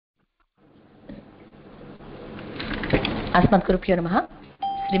అస్మద్గురుభ్యో నమః.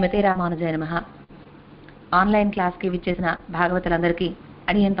 శ్రీమతే రామానుజాయ నమః. ఆన్లైన్ క్లాస్కి విచ్చేసిన భాగవతులందరికీ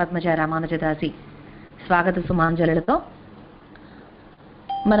అడియన్ పద్మజ రామానుజదాసి స్వాగత సుమాంజలులతో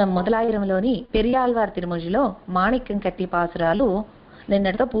మనం మొదలాయిరంలోని పెరియాళ్వార్ తిరుమొజిలో మాణిక్యం కట్టి పాసురాలు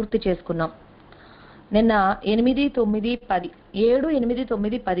నిన్నటితో పూర్తి చేసుకున్నాం. నిన్న 8, 9, 10 7, 8,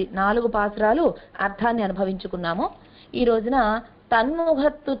 9, 10 4 పాసురాలు అర్థాన్ని అనుభవించుకున్నాము. ఈ రోజున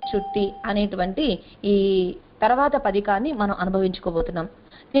తన్ముఖత్తుచుట్టి అనేటువంటి ఈ తర్వాత పదికాన్ని మనం అనుభవించుకోబోతున్నాం.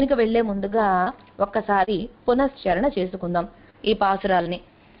 దీనికి వెళ్లే ముందుగా ఒక్కసారి పునశ్చరణ చేసుకుందాం ఈ పాసురాల్ని.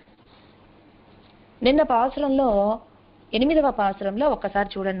 నిన్న పాసురంలో 8వ పాసురంలో ఒక్కసారి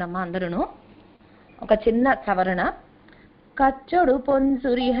చూడండి అమ్మా అందరూ. ఒక చిన్న సవరణ. கச்சொடு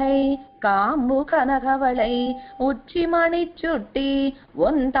பொன்சுரிகை காம்பு கனகவளை உச்சிமணி சுட்டி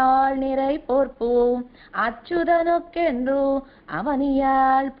ஒன்றாள் நிறை பொற்பு அச்சுதனுக்கென்று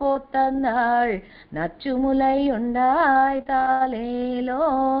அவனியாள் போத்தந்தாள் நச்சுமுலை உண்டாய் తాలేలో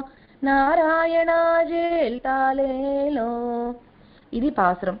నారాయణాజేల్ తాలేలో. ఇది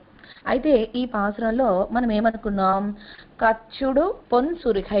పాసురం. అయితే ఈ పాసురంలో మనం ఏమనుకున్నాం? కచ్చుడు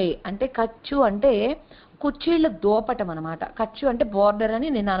పొన్సురిగై అంటే కచ్చు అంటే కుర్చీళ్ళ దోపటం అనమాట. కచ్చు అంటే బోర్డర్ అని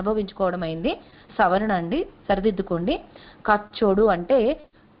నేను అనుభవించుకోవడం అయింది. సవరణ అండి, సరిదిద్దుకోండి. కచ్చోడు అంటే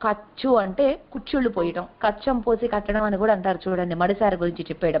కచ్చు అంటే కుచ్చుళ్ళు పోయటం, కచ్చం పోసి కట్టడం అని కూడా అంటారు చూడండి మడిసారి గురించి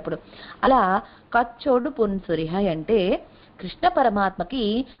చెప్పేటప్పుడు. అలా కచ్చోడు పొన్సురిహై అంటే కృష్ణ పరమాత్మకి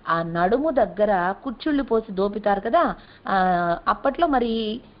ఆ నడుము దగ్గర కుచ్చుళ్ళు పోసి దోపితారు కదా. అప్పట్లో మరి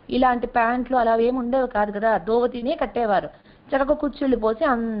ఇలాంటి ప్యాంట్లు అలా ఏమి ఉండేవి కాదు కదా, దోవతినే కట్టేవారు. చక్కగా కుచ్చుళ్ళు పోసి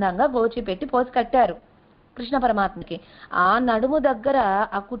అందంగా గోచి పెట్టి పోసి కట్టారు కృష్ణ పరమాత్మకి. ఆ నడుము దగ్గర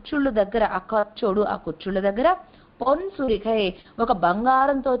ఆ కుచ్చుళ్ళు దగ్గర ఆ కచ్చోడు ఆ కుచ్చుళ్ళ దగ్గర పొన్సురిగై ఒక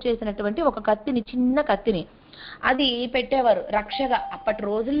బంగారంతో చేసినటువంటి ఒక కత్తిని, చిన్న కత్తిని అది పెట్టేవారు రక్షగా. అప్పటి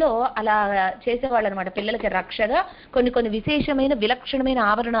రోజుల్లో అలా చేసేవాళ్ళు అనమాట. పిల్లలకి రక్షగా కొన్ని విశేషమైన విలక్షణమైన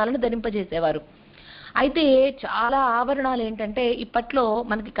ఆభరణాలను ధరింపజేసేవారు. అయితే చాలా ఆభరణాలు ఏంటంటే ఇప్పట్లో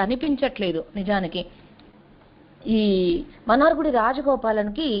మనకి కనిపించట్లేదు. నిజానికి ఈ మన్నార్గుడి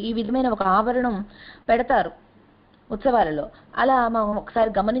రాజగోపాలనికి ఈ విధమైన ఒక ఆభరణం పెడతారు ఉత్సవాలలో. అలా మనం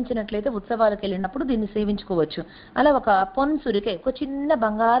ఒకసారి గమనించినట్లయితే ఉత్సవాలకు వెళ్ళినప్పుడు దీన్ని సేవించుకోవచ్చు. అలా ఒక పొన్సురికై ఒక చిన్న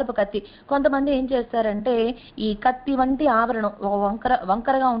బంగారపు కత్తి. కొంతమంది ఏం చేస్తారంటే ఈ కత్తి వంటి ఆభరణం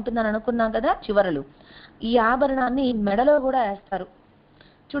వంకరగా ఉంటుందని అనుకున్నాం కదా చివరలు, ఈ ఆభరణాన్ని మెడలో కూడా వేస్తారు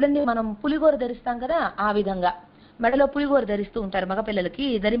చూడండి. మనం పులిగోర ధరిస్తాం కదా, ఆ విధంగా మెడలో పులిగోర ధరిస్తూ ఉంటారు. మగపిల్లలకి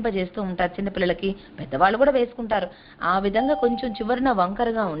ధరింపజేస్తూ ఉంటారు, చిన్నపిల్లలకి, పెద్దవాళ్ళు కూడా వేసుకుంటారు. ఆ విధంగా కొంచెం చివరిన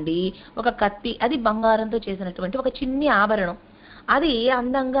వంకరగా ఉండి ఒక కత్తి, అది బంగారంతో చేసినటువంటి ఒక చిన్ని ఆభరణం. అది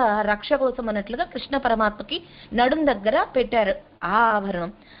అందంగా రక్ష కోసం అన్నట్లుగా కృష్ణ పరమాత్మకి నడుం దగ్గర పెట్టారు ఆ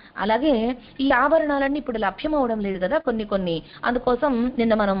ఆభరణం. అలాగే ఈ ఆభరణాలన్నీ ఇప్పుడు లభ్యమవడం లేదు కదా కొన్ని. అందుకోసం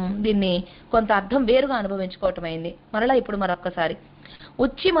నిన్న మనం దీన్ని కొంత అర్థం వేరుగా అనుభవించుకోవటం అయింది. మరలా ఇప్పుడు మరొక్కసారి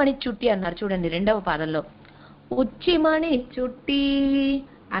ఉచ్చిమణి చుట్టి అన్నారు చూడండి 2వ పాదంలో. ఉచ్చిమణి చుట్టి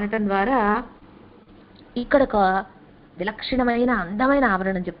అనటం ద్వారా ఇక్కడ ఒక విలక్షణమైన అందమైన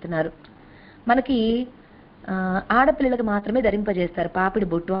ఆభరణం చెప్తున్నారు. మనకి ఆడపిల్లలకు మాత్రమే ధరింపజేస్తారు. పాపిడి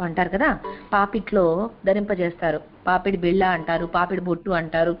బొట్టు అంటారు కదా, పాపిట్లో ధరింపజేస్తారు. పాపిడి బిళ్ళ అంటారు, పాపిడి బొట్టు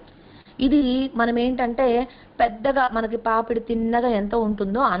అంటారు. ఇది మనం ఏంటంటే పెద్దగా మనకి పాపిడి తిన్నగా ఎంత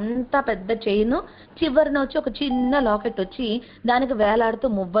ఉంటుందో అంత పెద్ద చైన్, చివరిన వచ్చి ఒక చిన్న లాకెట్ వచ్చి దానికి వేలాడుతూ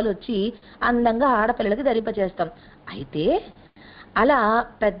మువ్వలు వచ్చి అందంగా ఆడపిల్లలకి ధరింపజేస్తాం. అయితే అలా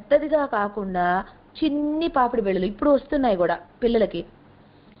పెద్దదిగా కాకుండా చిన్ని పాపిడి బిళ్ళలు ఇప్పుడు వస్తున్నాయి కూడా పిల్లలకి.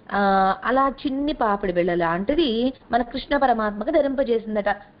 అలా చిన్ని పాపిడి బిళ్ళ లాంటిది మన కృష్ణ పరమాత్మకి ధరింపజేసిందట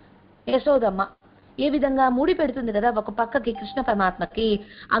యశోదమ్మ. ఏ విధంగా ముడి పెడుతుంది కదా ఒక పక్కకి కృష్ణ పరమాత్మకి,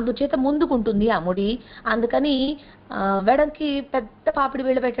 అందుచేత ముందుకుంటుంది ఆ ముడి. అందుకని వెడంకి పెద్ద పాపిడి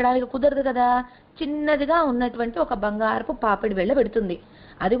బిళ్ళ పెట్టడానికి కుదరదు కదా, చిన్నదిగా ఉన్నటువంటి ఒక బంగారపు పాపిడి బిళ్ళ పెడుతుంది.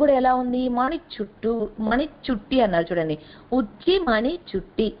 అది కూడా ఎలా ఉంది? మణి చుట్టి అన్నారు చూడండి. ఉచ్చి మణి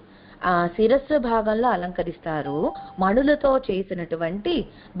చుట్టి ఆ శిరస్సు భాగంలో అలంకరిస్తారు. మణులతో చేసినటువంటి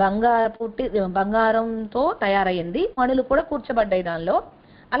బంగారంతో తయారైంది. మణులు కూడా కూర్చబడ్డాయి దానిలో.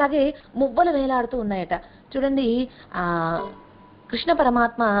 అలాగే మువ్వలు వేలాడుతూ ఉన్నాయట చూడండి. ఆ కృష్ణ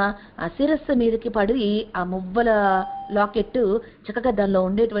పరమాత్మ ఆ శిరస్సు మీదకి పడి ఆ మువ్వల లాకెట్ చక్కగా దానిలో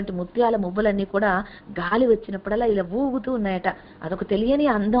ఉండేటువంటి ముత్యాల మువ్వలన్నీ కూడా గాలి వచ్చినప్పుడల్లా ఇలా ఊగుతూ ఉన్నాయట. అదొక తెలియని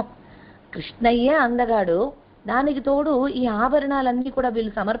అందం. కృష్ణయ్యే అందగాడు, దానికి తోడు ఈ ఆభరణాలన్నీ కూడా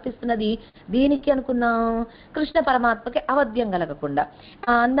వీళ్ళు సమర్పిస్తున్నది దీనికి అనుకున్నాం, కృష్ణ పరమాత్మకి అవధ్యం కలగకుండా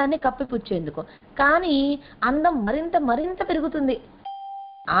ఆ అందాన్ని కప్పిపుచ్చేందుకు. కానీ అందం మరింత పెరుగుతుంది.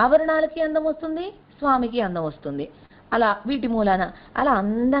 ఆభరణాలకి అందం వస్తుంది, స్వామికి అందం వస్తుంది. అలా వీటి మూలాన అలా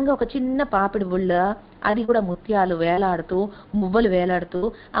అందంగా ఒక చిన్న పాపిడి బుళ్ళ, అది కూడా ముత్యాలు వేలాడుతూ మువ్వలు వేలాడుతూ,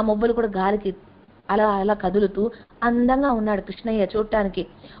 ఆ మువ్వలు కూడా గాలికి అలా అలా కదులుతూ అందంగా ఉన్నాడు కృష్ణయ్య చూడటానికి.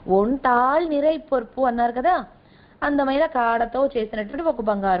 ఒంటాళ్ నిరై పొర్పు అన్నారు కదా, అందమైన కాడతో చేసినటువంటి ఒక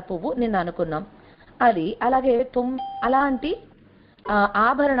బంగారు పువ్వు నిన్న అనుకున్నాం అది. అలాగే అలాంటి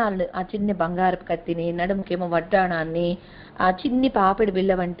ఆభరణాలను, ఆ చిన్ని బంగారపు కత్తిని, నడుముకేమో వడ్డాణాన్ని, ఆ చిన్ని పాపిడి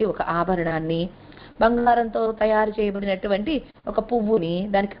బిళ్ళ వంటి ఒక ఆభరణాన్ని, బంగారంతో తయారు చేయబడినటువంటి ఒక పువ్వుని,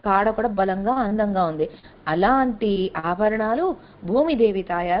 దానికి కాడ కూడా బలంగా అందంగా ఉంది. అలాంటి ఆభరణాలు భూమిదేవి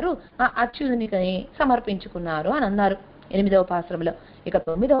తాయారు ఆ అచ్యుతునికి సమర్పించుకున్నారు అని అన్నారు 8వ పాసురంలో. ఇక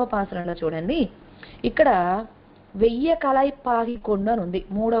 9వ పాసురంలో చూడండి, ఇక్కడ వెయ్య కలైపాగి కొండ అని ఉంది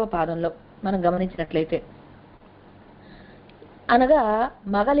 3వ పాదంలో మనం గమనించినట్లయితే. అనగా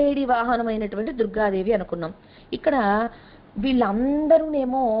మగలేడి వాహనమైనటువంటి దుర్గాదేవి అనుకున్నాం. ఇక్కడ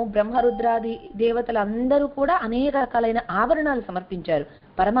వీళ్ళందరూనేమో బ్రహ్మరుద్రాది దేవతలందరూ కూడా అనేక రకాలైన ఆభరణాలు సమర్పించారు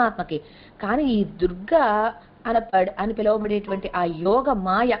పరమాత్మకి. కానీ ఈ దుర్గా అని పిలువబడేటువంటి ఆ యోగ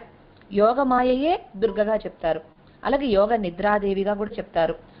మాయయే దుర్గగా చెప్తారు. అలాగే యోగ నిద్రాదేవిగా కూడా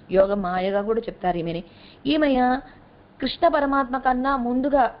చెప్తారు, యోగ మాయగా కూడా చెప్తారు ఈమెని. ఈమె కృష్ణ పరమాత్మ కన్నా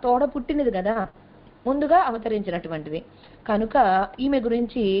ముందుగా తోడ పుట్టినది కదా, ముందుగా అవతరించినటువంటిది కనుక ఈమె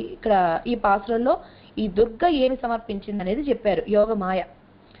గురించి ఇక్కడ ఈ పాసురంలో ఈ దుర్గ ఏమి సమర్పించింది అనేది చెప్పారు, యోగమాయ.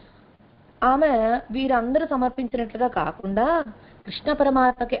 ఆమె వీరందరూ సమర్పించినట్లుగా కాకుండా కృష్ణ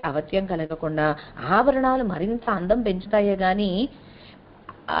పరమాత్మకి అవత్యం కలగకుండా ఆభరణాలు మరింత అందం పెంచుతాయే గాని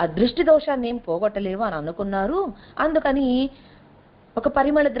ఆ దృష్టి దోషాన్ని ఏం పోగొట్టలేవు అని అనుకున్నారు. అందుకని ఒక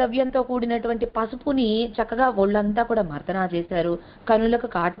పరిమళ ద్రవ్యంతో కూడినటువంటి పసుపుని చక్కగా ఒళ్ళంతా కూడా మర్దనా చేశారు, కనులకు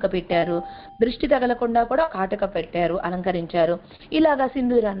కాటుక పెట్టారు, దృష్టి తగలకుండా కూడా కాటుక పెట్టారు, అలంకరించారు. ఇలాగా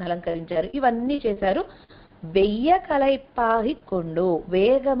సింధూరాన్ని అలంకరించారు, ఇవన్నీ చేశారు. వెయ్య కలైపాహి కొండు,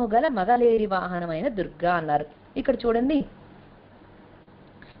 వేగము గల మగలేడి వాహనమైన దుర్గా అన్నారు. ఇక్కడ చూడండి,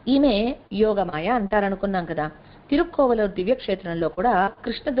 ఈమె యోగమాయ అంటారనుకున్నాం కదా. తిరుక్కోవలూరు దివ్యక్షేత్రంలో కూడా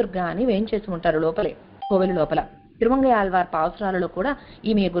కృష్ణదుర్గా అని వేయించేసి ఉంటారు లోపలే, కోవెల లోపల. తిరుమంగై ఆళ్వార్ పాసురాలలో కూడా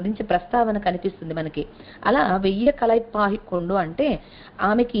ఈమె గురించి ప్రస్తావన కనిపిస్తుంది మనకి. అలా వెయ్య కలైపాహి కొండు అంటే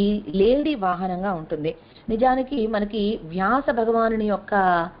ఆమెకి లేడీ వాహనంగా ఉంటుంది. నిజానికి మనకి వ్యాస భగవానుని యొక్క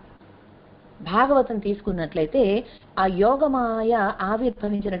భాగవతం తీసుకున్నట్లయితే ఆ యోగమాయ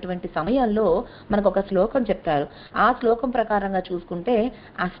ఆవిర్భవించినటువంటి సమయంలో మనకు ఒక శ్లోకం చెప్తారు. ఆ శ్లోకం ప్రకారంగా చూసుకుంటే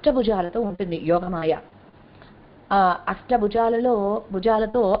అష్టభుజాలతో ఉంటుంది యోగమాయ. ఆ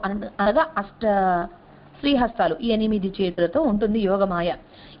భుజాలతో అనగా శ్రీహస్తాలు, ఈ 8 చేతులతో ఉంటుంది యోగమాయ.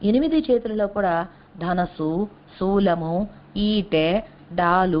 8 చేతులలో కూడా ధనస్సు, శూలము, ఈటె,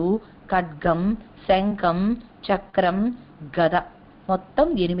 డాలు, ఖడ్గం, శంఖం, చక్రం, గద, మొత్తం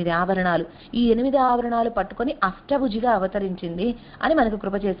 8 ఆభరణాలు. ఈ 8 ఆభరణాలు పట్టుకొని అష్టభుజిగా అవతరించింది అని మనకు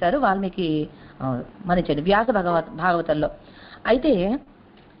కృప చేశారు వాల్మీకి మనిషి వ్యాస భాగవతంలో. అయితే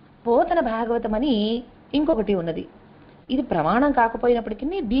పోతన భాగవతం అని ఇంకొకటి ఉన్నది. ఇది ప్రమాణం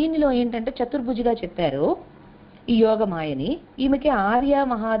కాకపోయినప్పటికీ దీనిలో ఏంటంటే చతుర్భుజిగా చెప్పారు ఈ యోగమాయని. ఈమెకి ఆర్య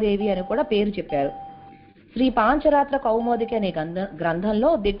మహాదేవి అని కూడా పేరు చెప్పారు. శ్రీ పాంచరాత్ర కౌమోదికి అనే గ్రంథంలో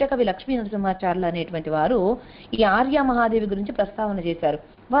దిట్టకవి లక్ష్మీ నరసింహాచార్యులు అనేటువంటి వారు ఈ ఆర్య మహాదేవి గురించి ప్రస్తావన చేశారు.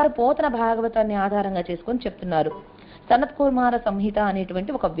 వారు పోతన భాగవతాన్ని ఆధారంగా చేసుకొని చెప్తున్నారు. సనత్కుమార సంహిత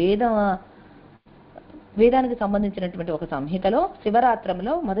అనేటువంటి ఒక వేదానికి సంబంధించినటువంటి ఒక సంహితలో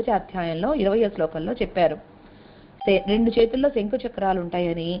శివరాత్రంలో మొదటి అధ్యాయంలో 20వ శ్లోకంలో చెప్పారు. 2 చేతుల్లో శంకు చక్రాలు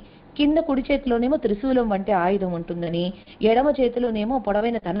ఉంటాయని, కింద కుడి చేతిలోనేమో త్రిశూలం వంటి ఆయుధం ఉంటుందని, ఎడమ చేతిలోనేమో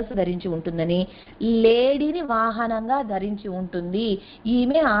పొడవైన ధనుసు ధరించి ఉంటుందని, లేడీని వాహనంగా ధరించి ఉంటుంది,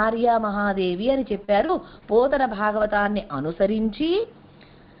 ఈమె ఆర్య మహాదేవి అని చెప్పారు. పోతన భాగవతాన్ని అనుసరించి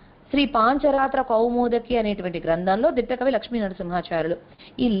శ్రీ పాంచరాత్ర కౌమోదకి అనేటువంటి గ్రంథంలో దిట్టకవి లక్ష్మీ నరసింహాచార్యులు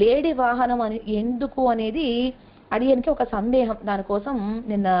ఈ లేడీ వాహనం అని ఎందుకు అనేది అడియనికి ఒక సందేహం. దానికోసం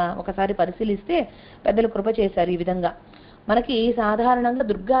నిన్న ఒకసారి పరిశీలిస్తే పెద్దలు కృప చేశారు. ఈ విధంగా మనకి సాధారణంగా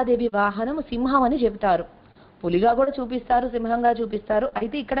దుర్గాదేవి వాహనం సింహం అని చెబుతారు, పులిగా కూడా చూపిస్తారు, సింహంగా చూపిస్తారు.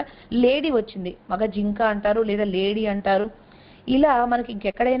 అయితే ఇక్కడ లేడీ వచ్చింది, మగ జింక అంటారు లేదా లేడీ అంటారు. ఇలా మనకి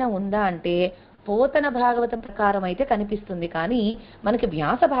ఇంకెక్కడైనా ఉందా అంటే పోతన భాగవతం ప్రకారం అయితే కనిపిస్తుంది, కానీ మనకి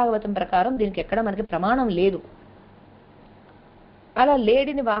వ్యాస భాగవతం ప్రకారం దీనికి ఎక్కడ మనకి ప్రమాణం లేదు. అలా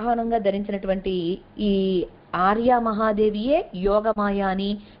లేడీని వాహనంగా ధరించినటువంటి ఈ ఆర్య మహాదేవియే యోగమాయ అని,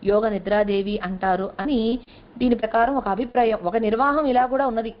 యోగ నిద్రాదేవి అంటారు అని దీని ప్రకారం ఒక అభిప్రాయం, ఒక నిర్వాహం ఇలా కూడా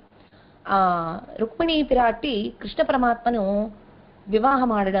ఉన్నది. రుక్మిణీ పిరాట్టి కృష్ణ పరమాత్మను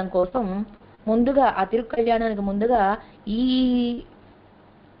వివాహం ఆడడం కోసం ముందుగా ఆ తిరుకళ్యాణానికి ముందుగా ఈ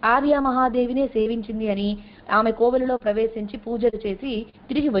ఆర్య మహాదేవినే సేవించింది అని, ఆమె కోవెలలో ప్రవేశించి పూజలు చేసి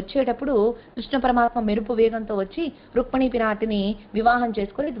తిరిగి వచ్చేటప్పుడు కృష్ణ పరమాత్మ మెరుపు వేగంతో వచ్చి రుక్మిణీ పిరాటిని వివాహం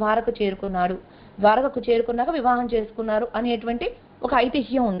చేసుకుని ద్వారకు చేరుకున్నాడు, ద్వారకకు చేరుకున్నాక వివాహం చేసుకున్నారు అనేటువంటి ఒక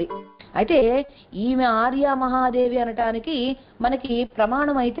ఐతిహ్యం ఉంది. అయితే ఈమె ఆర్య మహాదేవి అనటానికి మనకి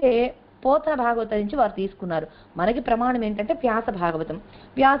ప్రమాణం అయితే పోతన భాగవతం నుంచి వారు తీసుకున్నారు. మనకి ప్రమాణం ఏంటంటే వ్యాస భాగవతం.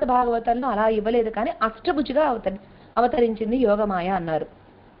 వ్యాస భాగవతంలో అలా ఇవ్వలేదు, కానీ అష్టభుజిగా అవతరించింది యోగమాయ అన్నారు.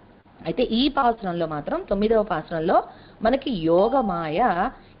 అయితే ఈ పాసురంలో మాత్రం 9వ పాసురంలో మనకి యోగమాయ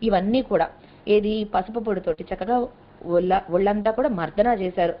ఇవన్నీ కూడా ఏది పసుపు పొడితోటి చక్కగా ఒళ్ళంతా కూడా మర్దన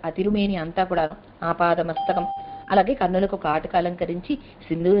చేశారు. ఆ తిరుమేని అంతా కూడా ఆపాదమస్తకం, అలాగే కన్నులకు కాటుక అలంకరించి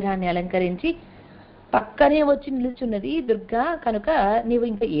సింధూరాన్ని అలంకరించి పక్కనే వచ్చి నిలుచున్నది దుర్గా కనుక నీవు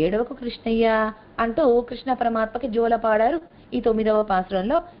ఇంకా ఏడవకు కృష్ణయ్య అంటూ కృష్ణ పరమాత్మకి జోల పాడారు ఈ 9వ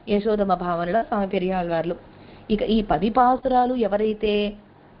పాసురంలో యశోదమ్మ భావనలో స్వామి పెరియాళ్వార్లు. ఇక ఈ 10 పాసురాలు ఎవరైతే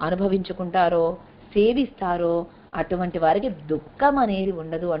అనుభవించుకుంటారో సేవిస్తారో అటువంటి వారికి దుఃఖం అనేది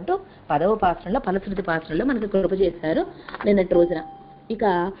ఉండదు అంటూ 10వ పాసురంలో ఫలశ్రుతి పాసురంలో మనకు కృప చేశారు నిన్నటి రోజున. ఇక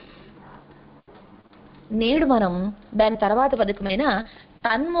నేడు మనం దాని తర్వాత పథకమైన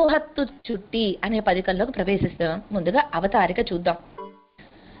తన్ముకత్తుచుట్టి అనే పథకంలోకి ప్రవేశిస్తాం. ముందుగా అవతారిక చూద్దాం.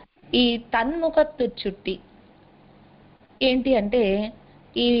 ఈ తన్ముకత్తుచుట్టి ఏంటి అంటే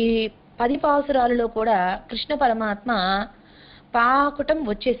ఈ 10 పాసురాలలో కూడా కృష్ణ పరమాత్మ పాకుటం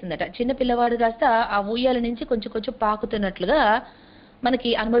వచ్చేసిందట. చిన్న పిల్లవాడు కాస్త ఆ ఊయ్యాల నుంచి కొంచెం కొంచెం పాకుతున్నట్లుగా మనకి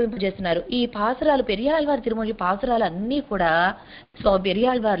అనుభవింపజేస్తున్నారు. ఈ పాసురాలు పెరియాళ్వారు తిరుమల పాసురాలు అన్నీ కూడా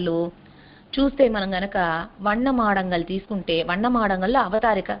పెరియాళ్వార్లు చూస్తే మనం గనక వన్నమాడంగల్ తీసుకుంటే వన్నమాడంగల్లో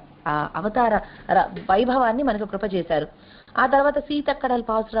అవతార వైభవాన్ని మనకు కృప చేశారు. ఆ తర్వాత సీతక్కడల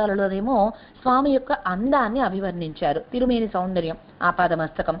పాసురాలలోనేమో స్వామి యొక్క అందాన్ని అభివర్ణించారు, తిరుమేని సౌందర్యం,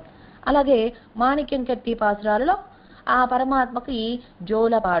 ఆపాదమస్తకం. అలాగే మాణిక్యం కట్టి పాసురాలలో ఆ పరమాత్మకి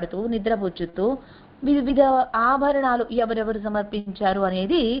జోల పాడుతూ నిద్రపుచ్చుతూ వివిధ ఆభరణాలు ఎవరెవరు సమర్పించారు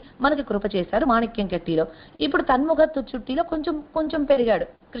అనేది మనకి కృప చేశారు మాణిక్యం కట్టిలో. ఇప్పుడు తన్ముకత్తుచుట్టిలో కొంచెం కొంచెం పెరిగాడు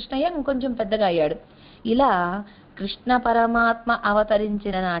కృష్ణయ్య, ఇంకొంచెం పెద్దగా అయ్యాడు. ఇలా కృష్ణ పరమాత్మ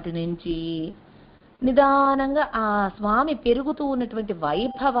అవతరించిన నాటి నుంచి నిదానంగా ఆ స్వామి పెరుగుతూ ఉన్నటువంటి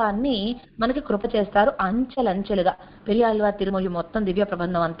వైభవాన్ని మనకి కృప చేస్తారు అంచెలంచెలుగా. పెరియాళ్వార్ తిరుమల మొత్తం దివ్య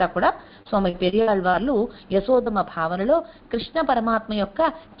ప్రబంధం అంతా కూడా స్వామి పెరియాళ్వార్లు యశోదమ్మ భావనలో కృష్ణ పరమాత్మ యొక్క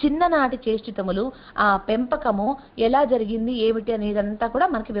చిన్ననాటి చేష్టితములు, ఆ పెంపకము ఎలా జరిగింది ఏమిటి అనేదంతా కూడా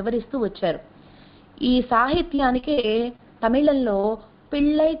మనకి వివరిస్తూ వచ్చారు. ఈ సాహిత్యానికే తమిళంలో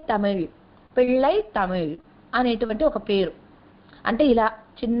పిళ్ళై తమిళ్ అనేటువంటి ఒక పేరు. అంటే ఇలా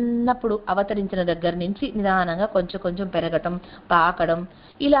చిన్నప్పుడు అవతరించిన దగ్గర నుంచి నిదానంగా కొంచెం కొంచెం పెరగటం, పాకడం,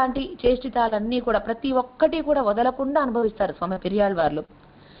 ఇలాంటి చేష్టితాలన్నీ కూడా ప్రతి ఒక్కటి కూడా వదలకుండా అనుభవిస్తారు స్వామి పెరియాళ్వార్లు.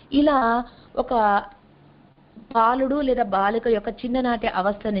 ఇలా ఒక బాలుడు లేదా బాలిక యొక్క చిన్ననాటి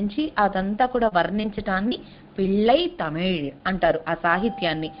అవస్థ నుంచి అదంతా కూడా వర్ణించటాన్ని పిళ్ళై తమిళ్ అంటారు ఆ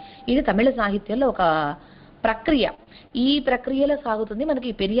సాహిత్యాన్ని. ఇది తమిళ సాహిత్యంలో ఒక ప్రక్రియ. ఈ ప్రక్రియలో సాగుతుంది మనకి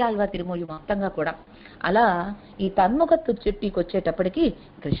పెరియాళ్వార్ తిరుమల మొత్తంగా కూడా. అలా ఈ తన్ముకత్తుచుట్టికి వచ్చేటప్పటికి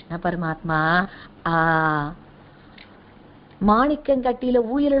కృష్ణ పరమాత్మ ఆ మాణిక్యం కట్టిలో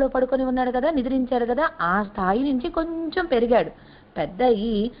ఊయలలో పడుకొని ఉన్నాడు కదా, నిద్రించారు కదా, ఆ స్థాయి నుంచి కొంచెం పెరిగాడు. పెద్ద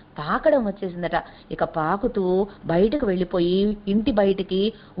అయ్యి పాకడం వచ్చేసిందట. ఇక పాకుతూ బయటకు వెళ్ళిపోయి ఇంటి బయటికి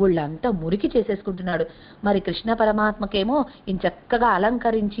ఊళ్ళంతా మురికి చేసేసుకుంటున్నాడు. మరి కృష్ణ పరమాత్మకేమో చక్కగా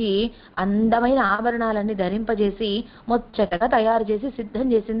అలంకరించి అందమైన ఆభరణాలన్నీ ధరింపజేసి ముచ్చటగా తయారు చేసి సిద్ధం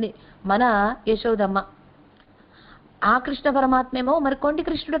చేసింది మన యశోదమ్మ. ఆ కృష్ణ పరమాత్మేమో మరి కొండి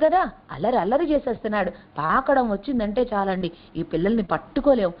కృష్ణుడు కదా, అల్లరి చేసేస్తున్నాడు. పాకడం వచ్చిందంటే చాలండి, ఈ పిల్లల్ని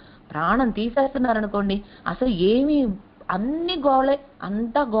పట్టుకోలేవు, ప్రాణం తీసేస్తున్నారనుకోండి. అసలు ఏమీ అన్ని గోలే,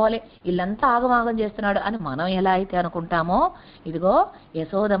 అంతా గోలే, ఇల్లంతా ఆగమాగం చేస్తున్నాడు అని మనం ఎలా అయితే అనుకుంటామో, ఇదిగో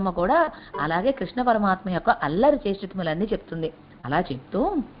యశోదమ్మ కూడా అలాగే కృష్ణ పరమాత్మ యొక్క అల్లరి చేష్టములన్నీ చెప్తుంది. అలా చెప్తూ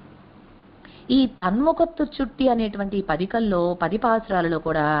ఈ తన్ముకత్తుచుట్టి అనేటువంటి 10 పాసురాలలో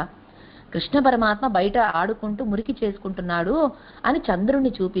కూడా కృష్ణ పరమాత్మ బయట ఆడుకుంటూ మురికి చేసుకుంటున్నాడు అని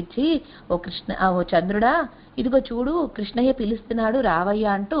చంద్రుణ్ణి చూపించి, ఓ చంద్రుడా ఇదిగో చూడు కృష్ణయ్య పిలుస్తున్నాడు రావయ్య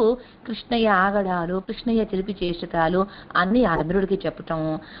అంటూ కృష్ణయ్య ఆగడాలు, కృష్ణయ్య చిలిపి చేష్టకాలు అన్ని చంద్రుడికి చెప్పటం,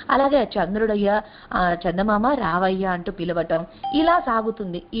 అలాగే చంద్రుడయ్య చందమామ రావయ్య అంటూ పిలవటం, ఇలా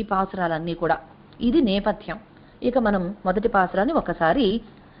సాగుతుంది ఈ పాసురాలన్నీ కూడా. ఇది నేపథ్యం. ఇక మనం మొదటి పాసురాన్ని ఒకసారి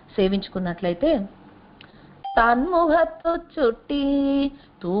సేవించుకున్నట్లయితే, தன்முகத்துச்சுட்டி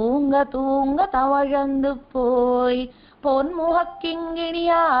தூங்க தூங்க தவழந்து போய்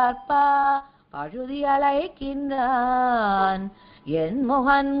பொன்முகக்கிங்கிணியார்ப்பா பழுதி அழைக்கின்றான் என்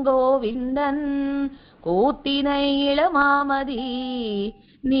முகன் கோவிந்தன் கூத்தினை இளமாமதி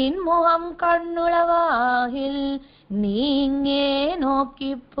நின்முகம் கண்ணுளவாகில் நீங்கே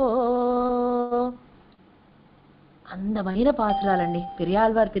நோக்கிப்போ. అందమైన పాసురాలండి.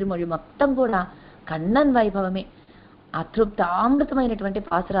 పెరియాళ్వార్ తిరుమల మొత్తం కూడా కన్నన్ వైభవమే, అతృప్తామృతమైనటువంటి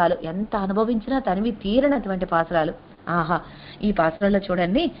పాసురాలు, ఎంత అనుభవించినా తనివి తీరనటువంటి పాసురాలు. ఆహా, ఈ పాసురాల్లో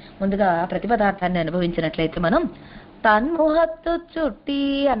చూడండి, ముందుగా ప్రతిపదార్థాన్ని అనుభవించినట్లయితే మనం తన్ముకత్తుచుట్టి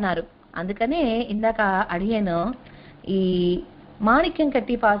అన్నారు. అందుకనే ఇందాక అడిగాను. ఈ మాణిక్యం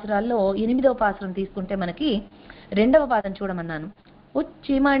కట్టి పాసురాల్లో 8వ పాసురం తీసుకుంటే మనకి 2వ పాదం చూడమన్నాను.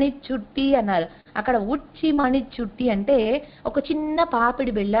 ఉచ్చి మణి చుట్టి అన్నారు. అక్కడ ఉచ్చి మణి చుట్టి అంటే ఒక చిన్న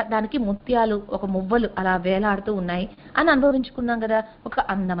పాపిడి బిళ్ళ, దానికి ముత్యాలు ఒక మువ్వలు అలా వేలాడుతూ ఉన్నాయి అని అనుభవించుకున్నాం కదా. ఒక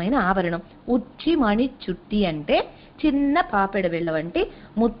అందమైన ఆభరణం. ఉచ్చి మణి చుట్టి అంటే చిన్న పాపిడి బిళ్ళ వంటి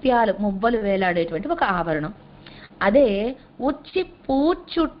ముత్యాలు మువ్వలు వేలాడేటువంటి ఒక ఆభరణం. అదే ఉచ్చి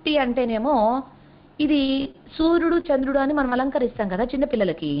పూచుట్టి అంటేనేమో ఇది సూర్యుడు చంద్రుడు అని మనం అలంకరిస్తాం కదా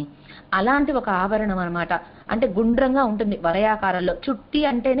చిన్నపిల్లలకి, అలాంటి ఒక ఆభరణం అనమాట. అంటే గుండ్రంగా ఉంటుంది వలయాకారంలో. చుట్టి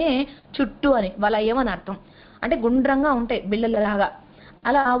అంటేనే చుట్టు అని, వలయం అని అర్థం. అంటే గుండ్రంగా ఉంటాయి బిళ్ళలలాగా.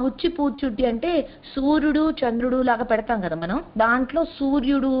 అలా ఉచ్చి పూచుట్టి అంటే సూర్యుడు చంద్రుడు లాగా పెడతాం కదా మనం, దాంట్లో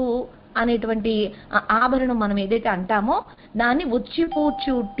సూర్యుడు అనేటువంటి ఆభరణం మనం ఏదైతే అంటామో దాన్ని ఉచ్చి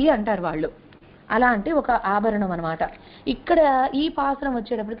పూచుట్టి అంటారు వాళ్ళు. అలాంటి ఒక ఆభరణం అనమాట. ఇక్కడ ఈ పాసురం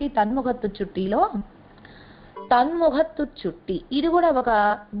వచ్చేటప్పటికి తన్ముఖత్తుచుట్టిలో తన్ముఖత్తుచుట్టి ఇది కూడా ఒక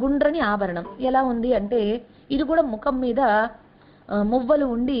గుండ్రని ఆభరణం. ఎలా ఉంది అంటే ఇది కూడా ముఖం మీద మువ్వలు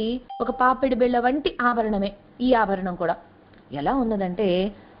ఉండి ఒక పాపిడి బిళ్ళ వంటి ఆభరణమే. ఈ ఆభరణం కూడా ఎలా ఉన్నదంటే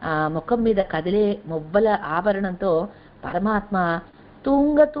ఆ ముఖం మీద కదిలే మువ్వల ఆభరణంతో పరమాత్మ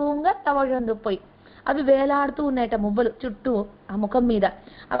తూంగ తూంగ తవజందుపోయి అవి వేలాడుతూ ఉన్నాయట మువ్వలు చుట్టూ ఆ ముఖం మీద.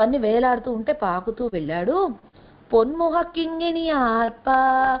 అవన్నీ వేలాడుతూ ఉంటే పాకుతూ వెళ్ళాడు. పొన్ముఖ కింగిని ఆర్ప.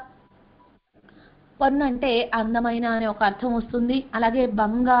 పొన్ను అంటే అందమైన అనే ఒక అర్థం వస్తుంది, అలాగే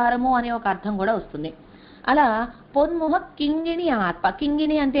బంగారము అనే ఒక అర్థం కూడా వస్తుంది. అలా పొన్ముఖ కింగిని ఆర్ప.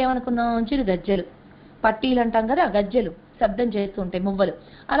 కింగిని అంటే ఏమనుకున్నాం? చిరు గజ్జెలు, పట్టీలు అంటాం కదా, గజ్జెలు శబ్దం చేస్తూ ఉంటాయి మువ్వలు.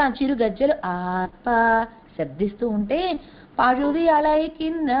 అలా చిరు గజ్జెలు ఆర్ప శబ్దిస్తూ ఉంటే పഴുది అలై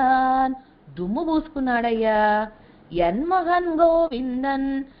కింద దుమ్ము పూసుకున్నాడయ్యా. ఎన్ మగన్ గోవిందన్,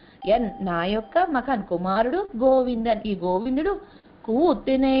 ఎన్ నా యొక్క మగన్ కుమారుడు గోవిందన్, ఈ గోవిందుడు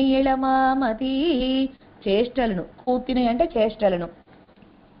కూతినే ఇళమామతి చేష్టలను, కూతినే అంటే చేష్టలను,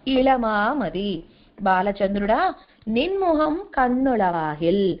 ఇళమామది బాలచంద్రుడా నిన్ముఖం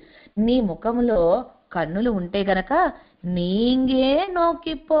కన్నులవాహిల్, నీ ముఖంలో కన్నులు ఉంటే గనక నీంగే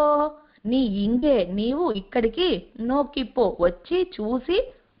నోకిపో, నీ ఇంగే నీవు ఇక్కడికి నోకిపో, వచ్చి చూసి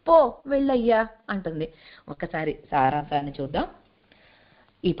పో వెళ్ళయ్యా అంటుంది. ఒక్కసారి సారాంశాన్ని చూద్దాం.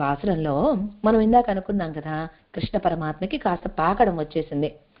 ఈ పాసురంలో మనం ఇందాక అనుకున్నాం కదా, కృష్ణ పరమాత్మకి కాస్త పాకడం వచ్చేసింది,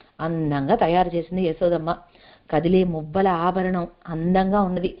 అందంగా తయారు చేసింది యశోదమ్మ. కదిలే మువ్వల ఆభరణం అందంగా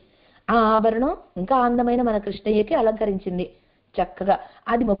ఉన్నది. ఆ ఆభరణం ఇంకా అందమైన మన కృష్ణయ్యకి అలంకరించింది చక్కగా.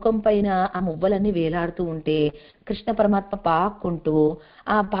 అది ముఖం పైన ఆ మువ్వలన్నీ వేలాడుతూ ఉంటే కృష్ణ పరమాత్మ పాక్కుంటూ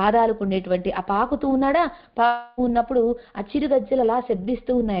ఆ పాదాలకు ఉండేటువంటి ఆ పాకుతూ ఉన్నాడా, పాకు ఉన్నప్పుడు ఆ చిరుగజ్జలు అలా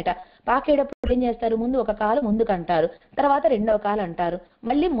శబ్దిస్తూ ఉన్నాయట. పాకేటప్పుడు ఏం చేస్తారు? ముందు ఒక కాలు ముందుకు అంటారు, తర్వాత రెండవ కాలు అంటారు,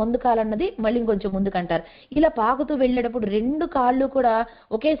 మళ్ళీ ముందు కాలు అన్నది మళ్ళీ ఇంకొంచెం ముందుకు అంటారు. ఇలా పాకుతూ వెళ్ళేటప్పుడు రెండు కాళ్ళు కూడా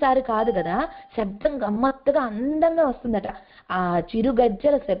ఒకేసారి కాదు కదా, శబ్దం గమ్మత్తుగా అందంగా వస్తుందట. ఆ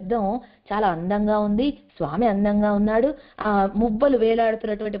చిరుగజ్జల శబ్దం చాలా అందంగా ఉంది. స్వామి అందంగా ఉన్నాడు. ఆ మువ్వలు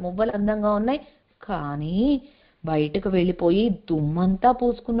వేలాడుతున్నటువంటి మువ్వలు అందంగా ఉన్నాయి. కానీ బయటకు వెళ్ళిపోయి దుమ్మంతా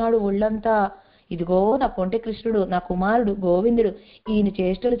పూసుకున్నాడు ఒళ్ళంతా. ఇదిగో నా కొంటె కృష్ణుడు, నా కుమారుడు గోవిందుడు, ఈయన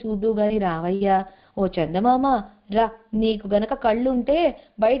చేష్టలు చూద్దు గాని రావయ్యా. ఓ చందమామ రా, నీకు గనక కళ్ళుంటే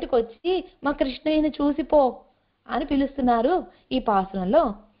బయటకు వచ్చి మా కృష్ణయ్యని చూసిపో అని పిలుస్తున్నారు ఈ పాసురంలో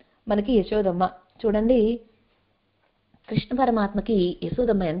మనకి యశోదమ్మ. చూడండి, కృష్ణ పరమాత్మకి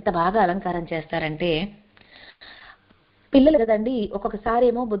యశోదమ్మ ఎంత బాగా అలంకారం చేస్తారంటే, పిల్లలు కదండి ఒక్కొక్కసారి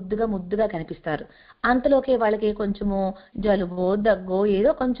ఏమో బొద్దుగా ముద్దుగా కనిపిస్తారు, అంతలోకే వాళ్ళకి కొంచెము జలుబో దగ్గో ఏదో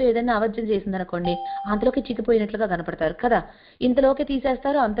కొంచెం ఏదైనా అవర్జన చేసిందనుకోండి, అంతలోకి చిక్కిపోయినట్లుగా కనపడతారు కదా. ఇంతలోకే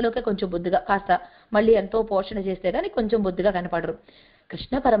తీసేస్తారు, అంతలోకే కొంచెం బొద్దుగా, కాస్త మళ్ళీ ఎంతో పోషణ చేస్తే కానీ కొంచెం బొద్దుగా కనపడరు.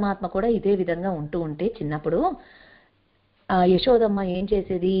 కృష్ణ పరమాత్మ కూడా ఇదే విధంగా ఉంటూ ఉంటే చిన్నప్పుడు యశోదమ్మ ఏం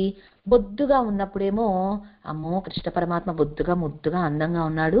చేసేది, బొద్దుగా ఉన్నప్పుడేమో అమ్మో కృష్ణ పరమాత్మ బొద్దుగా ముద్దుగా అందంగా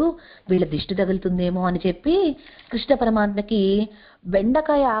ఉన్నాడు, వీళ్ళ దిష్టి తగులుతుందేమో అని చెప్పి కృష్ణ పరమాత్మకి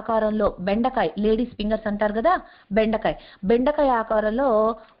బెండకాయ ఆకారంలో, బెండకాయ లేడీస్ ఫింగర్స్ అంటారు కదా, బెండకాయ ఆకారంలో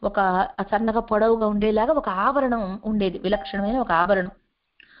ఒక సన్నగా పొడవుగా ఉండేలాగా ఒక ఆభరణం ఉండేది, విలక్షణమైన ఒక ఆభరణం.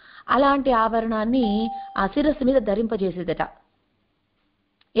 అలాంటి ఆభరణాన్ని ఆ శిరస్సు మీద ధరింపజేసేదట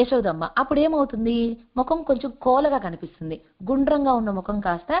యశోదమ్మ. అప్పుడు ఏమవుతుంది, ముఖం కొంచెం కోలగా కనిపిస్తుంది. గుండ్రంగా ఉన్న ముఖం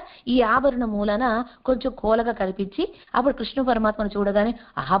కాస్త ఈ ఆభరణ మూలన కొంచెం కోలగా కనిపించి అప్పుడు కృష్ణ పరమాత్మను చూడగానే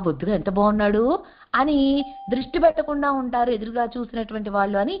ఆహా బొద్దుగా ఎంత బాగున్నాడు అని దృష్టి పెట్టకుండా ఉంటారు ఎదురుగా చూసినటువంటి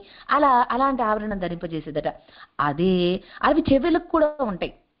వాళ్ళు అని అలాంటి ఆభరణం ధరింపజేసేదట. అవి చెవులకు కూడా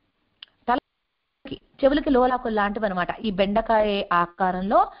ఉంటాయి, చెవులకి లోలాకులు లాంటివి అనమాట. ఈ బెండకాయ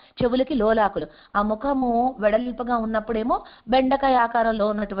ఆకారంలో చెవులకి లోలాకులు. ఆ ముఖము వెడల్పుగా ఉన్నప్పుడేమో బెండకాయ ఆకారంలో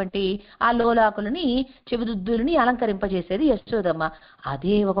ఉన్నటువంటి ఆ లోలాకులని చెవిదుద్దుల్ని అలంకరింపజేసేది యశోదమ్మ.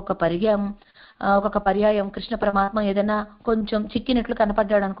 అదే ఒక్కొక్క పర్యాయం కృష్ణ పరమాత్మ ఏదైనా కొంచెం చిక్కినట్లు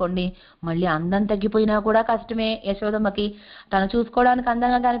కనపడ్డాడు అనుకోండి, మళ్ళీ అందం తగ్గిపోయినా కూడా కష్టమే యశోదమ్మకి. తను చూసుకోవడానికి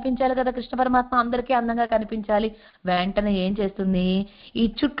అందంగా కనిపించాలి కదా, కృష్ణ పరమాత్మ అందరికీ అందంగా కనిపించాలి. వెంటనే ఏం చేస్తుంది, ఈ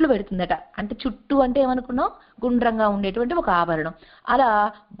చుట్లు పెడుతుందట. అంటే చుట్టు అంటే ఏమనుకున్నాం, గుండ్రంగా ఉండేటువంటి ఒక ఆభరణం. అలా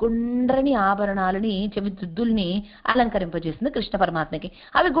గుండ్రని ఆభరణాలని చెవిదుద్దుల్ని అలంకరింపజేస్తుంది కృష్ణ పరమాత్మకి.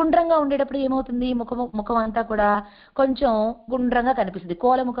 అవి గుండ్రంగా ఉండేటప్పుడు ఏమవుతుంది, ముఖం అంతా కూడా కొంచెం గుండ్రంగా కనిపిస్తుంది.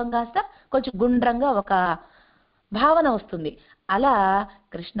 కోలముఖం కాస్త కొంచెం గుండ్రంగా ఒక భావన వస్తుంది. అలా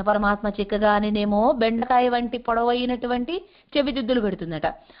కృష్ణ పరమాత్మ చిక్కగానేమో బెండకాయ వంటి పొడవైనటువంటి చెవిదిద్దులు పెడుతుందట.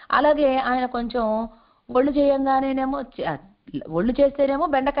 అలాగే ఆయన కొంచెం ఒళ్ళు చేయంగానేమో ఒళ్ళు చేస్తేనేమో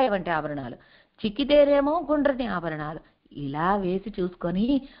బెండకాయ వంటి ఆభరణాలు, చిక్కితేనేమో గుండ్రని ఆభరణాలు, ఇలా వేసి చూసుకొని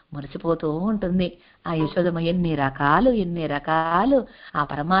మురిసిపోతూ ఉంటుంది. ఆ యశోదమ్మ ఎన్ని రకాలు ఆ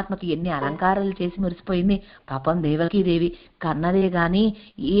పరమాత్మకి ఎన్ని అలంకారాలు చేసి మురిసిపోయింది. పాపం దేవకీదేవి కన్నదే గాని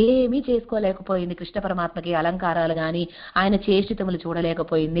ఏమీ చేసుకోలేకపోయింది. కృష్ణ పరమాత్మకి అలంకారాలు గాని ఆయన చేష్టితములు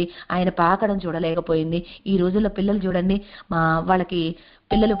చూడలేకపోయింది, ఆయన పాకడం చూడలేకపోయింది. ఈ రోజుల్లో పిల్లలు చూడండి, వాళ్ళకి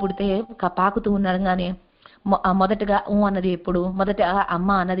పిల్లలు పుడితే పాకుతూ ఉండగానే మొదటగా అన్నది ఎప్పుడు, మొదట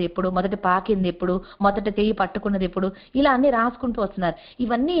అమ్మ అన్నది ఎప్పుడు, మొదట పాకింది ఎప్పుడు, మొదట చెయ్యి పట్టుకున్నది ఎప్పుడు, ఇలా అన్ని రాసుకుంటూ వస్తున్నారు.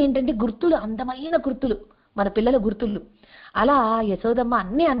 ఇవన్నీ ఏంటంటే గుర్తులు, అందమైన గుర్తులు, మన పిల్లల గుర్తులు. అలా యశోదమ్మ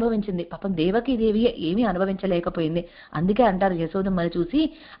అన్ని అనుభవించింది. పాపం దేవకీదేవి ఏమీ అనుభవించలేకపోయింది. అందుకే అంటారు యశోదమ్మని చూసి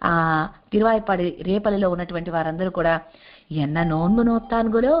ఆ తిరువాయిపాడి రేపల్లిలో ఉన్నటువంటి వారందరూ కూడా, ఎన్న నోన్ము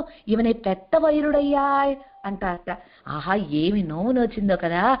నోత్తానుగులో ఇవనే పెద్ద వైరుడయ్యాయ్ అంటారట. ఆహా, ఏమి నోవు నోచిందో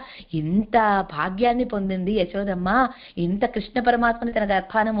కదా, ఇంత భాగ్యాన్ని పొందింది యశోదమ్మ, ఇంత కృష్ణ పరమాత్మని తన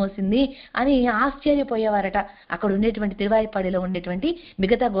గర్భాన మోసింది అని ఆశ్చర్యపోయేవారట అక్కడ ఉండేటువంటి తిరువాయిపాడిలో ఉండేటువంటి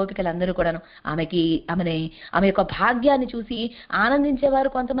మిగతా గోపికలందరూ కూడాను. ఆమె యొక్క భాగ్యాన్ని చూసి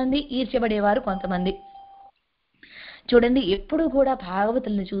ఆనందించేవారు కొంతమంది, ఈర్ష్యపడేవారు కొంతమంది. చూడండి, ఎప్పుడు కూడా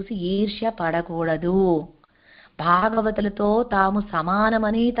భాగవతులను చూసి ఈర్ష్య పడకూడదు. భాగవతులతో తాము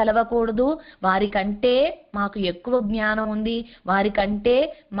సమానమని తలవకూడదు. వారికంటే మాకు ఎక్కువ జ్ఞానం ఉంది, వారికంటే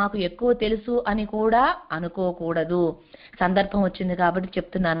మాకు ఎక్కువ తెలుసు అని కూడా అనుకోకూడదు. సందర్భం వచ్చింది కాబట్టి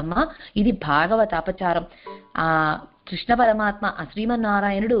చెప్తున్నానమ్మా, ఇది భాగవత అపచారం. కృష్ణ పరమాత్మ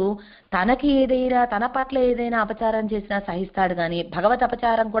శ్రీమన్నారాయణుడు తన పట్ల ఏదైనా అపచారం చేసినా సహిస్తాడు గాని, భగవత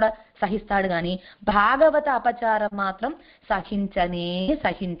అపచారం కూడా సహిస్తాడు గాని భాగవత అపచారం మాత్రం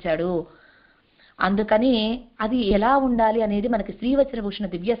సహించడు. అందుకని అది ఎలా ఉండాలి అనేది మనకి శ్రీవచనభూషణ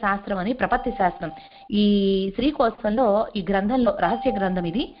దివ్య శాస్త్రం అని ప్రపత్తి శాస్త్రం. ఈ శ్రీకోశంలో ఈ గ్రంథంలో రహస్య గ్రంథం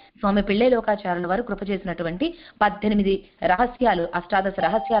ఇది. స్వామి పిళ్ళై లోకాచార్యుల వారు కృప చేసినటువంటి 18 రహస్యాలు, అష్టాదశ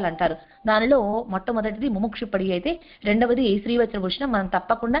రహస్యాలు అంటారు. దానిలో మొట్టమొదటిది ముముక్షుపడి అయితే, రెండవది శ్రీవచనభూషణం. మనం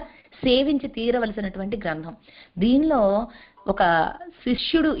తప్పకుండా సేవించి తీరవలసినటువంటి గ్రంథం. దీనిలో ఒక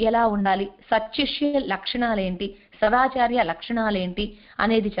శిష్యుడు ఎలా ఉండాలి, సత్శిష్య లక్షణాలేంటి, సదాచార్య లక్షణాలేంటి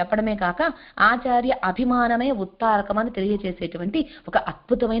అనేది చెప్పడమే కాక ఆచార్య అభిమానమే ఉత్తారకం అని తెలియజేసేటువంటి ఒక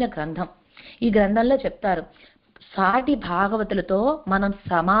అద్భుతమైన గ్రంథం. ఈ గ్రంథంలో చెప్తారు, సాటి భాగవతులతో మనం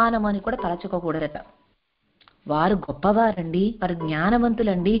సమానమని కూడా తలచుకోకూడదట. వారు గొప్పవారండి, వారు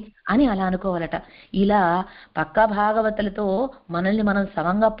జ్ఞానవంతులండి అని అలా అనుకోవాలట. ఇలా పక్క భాగవతులతో మనల్ని మనం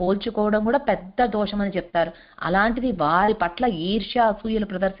సమంగా పోల్చుకోవడం కూడా పెద్ద దోషమని చెప్తారు. అలాంటిది వారి పట్ల ఈర్ష్య అసూయలు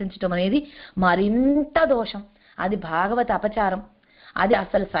ప్రదర్శించడం అనేది మరింత దోషం. అది భాగవత అపచారం. అది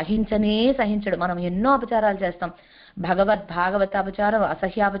అసలు సహించడు. మనం ఎన్నో అపచారాలు చేస్తాం. భాగవత అపచారం,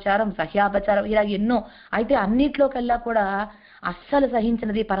 అసహ్యాపచారం, సహ్యాపచారం, ఇలా ఎన్నో. అయితే అన్నిట్లోకెల్లా కూడా అస్సలు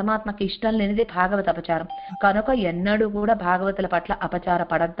సహించినది, పరమాత్మకి ఇష్టం లేనిది భాగవత అపచారం. కనుక ఎన్నడూ కూడా భాగవతుల పట్ల అపచార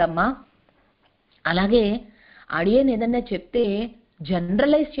పడద్దమ్మా. అలాగే అడియని ఏదన్నా చెప్తే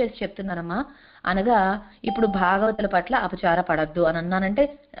జనరలైజ్ చేసి చెప్తున్నానమ్మా. అనగా ఇప్పుడు భాగవతుల పట్ల అపచార పడద్దు అని అన్నానంటే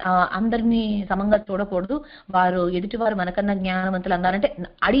అందరినీ సమంగా చూడకూడదు. వారు ఎదుటివారు మనకన్నా జ్ఞానవంతులు అన్నారంటే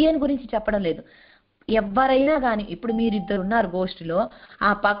అడియని గురించి చెప్పడం లేదు. ఎవరైనా కానీ, ఇప్పుడు మీరిద్దరు ఉన్నారు గోష్ఠిలో, ఆ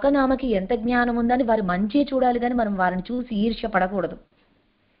పక్కన ఆమెకి ఎంత జ్ఞానం ఉందని వారి మంచి చూడాలి కానీ మనం వారిని చూసి ఈర్ష్య పడకూడదు.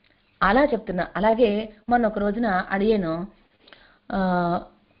 అలా చెప్తున్నా. అలాగే మొన్న ఒక రోజున అడియను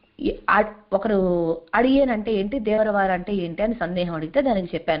ఒకరు అడియేనంటే ఏంటి, దేవరవారు అంటే ఏంటి అని సందేహం అడిగితే దానికి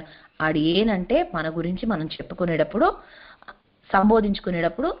చెప్పాను. అడియేనంటే మన గురించి మనం చెప్పుకునేటప్పుడు,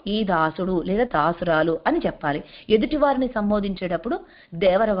 సంబోధించుకునేటప్పుడు ఈ దాసుడు లేదా దాసురాలు అని చెప్పాలి. ఎదుటి వారిని సంబోధించేటప్పుడు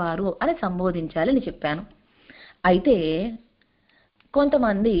దేవరవారు అని సంబోధించాలి అని చెప్పాను. అయితే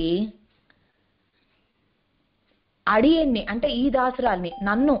కొంతమంది అడియన్ని అంటే ఈ దాసురాల్ని,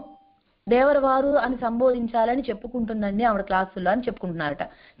 నన్ను దేవరవారు అని సంబోధించాలని చెప్పుకుంటుందండి ఆవిడ క్లాసుల్లో అని చెప్పుకుంటున్నారట.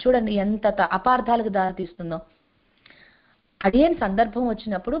 చూడండి ఎంత అపార్థాలకు దారితీస్తుందో. అదేం సందర్భం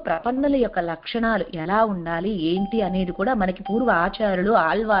వచ్చినప్పుడు ప్రపన్నుల యొక్క లక్షణాలు ఎలా ఉండాలి ఏంటి అనేది కూడా మనకి పూర్వ ఆచార్యులు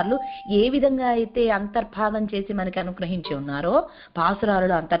ఆళ్వార్లు ఏ విధంగా అయితే అంతర్భాగం చేసి మనకి అనుగ్రహించి ఉన్నారో,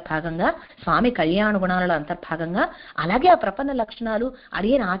 పాసురాలలో అంతర్భాగంగా, స్వామి కళ్యాణ గుణాలలో అంతర్భాగంగా, అలాగే ఆ ప్రపన్న లక్షణాలు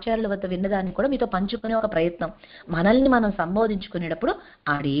అడిగిన ఆచార్యుల వద్ద విన్నదాన్ని కూడా మీతో పంచుకునే ఒక ప్రయత్నం. మనల్ని మనం సంబోధించుకునేటప్పుడు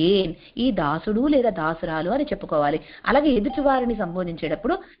అడేన్, ఈ దాసుడు లేదా దాసురాలు అని చెప్పుకోవాలి. అలాగే ఎదుటి వారిని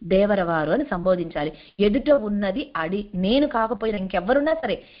సంబోధించేటప్పుడు దేవరవారు అని సంబోధించాలి. ఎదుట ఉన్నది నేను కాకపోయినా ఇంకెవరున్నా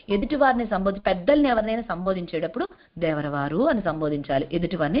సరే ఎదుటి వారిని పెద్దల్ని ఎవరినైనా సంబోధించేటప్పుడు దేవరవారు అని సంబోధించాలి.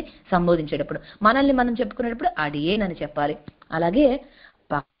 ఎదుటి వారిని సంబోధించేటప్పుడు మనల్ని మనం చెప్పుకునేటప్పుడు అడియేనని చెప్పాలి. అలాగే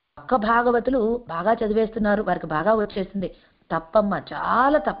పక్క భాగవతులు బాగా చదివేస్తున్నారు, వారికి బాగా వచ్చేసింది. తప్పమ్మ,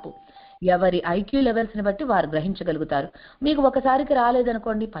 చాలా తప్పు. ఎవరి ఐక్యూ లెవెల్స్ ని బట్టి వారు గ్రహించగలుగుతారు. మీకు ఒకసారికి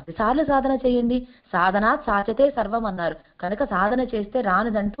రాలేదనుకోండి, 10 సార్లు సాధన చేయండి. సాధన సాచతే సర్వం అన్నారు కనుక సాధన చేస్తే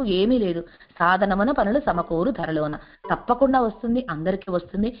రానిదంటూ ఏమీ లేదు. సాధనమున పనులు సమకూరు ధరలోన, తప్పకుండా వస్తుంది, అందరికీ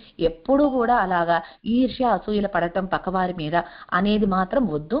వస్తుంది. ఎప్పుడూ కూడా అలాగా ఈర్ష్య అసూయల పడటం పక్కవారి మీద అనేది మాత్రం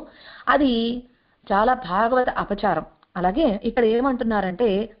వద్దు. అది చాలా భాగవత అపచారం. అలాగే ఇక్కడ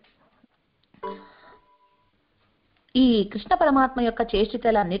ఏమంటున్నారంటే, ఈ కృష్ణ పరమాత్మ యొక్క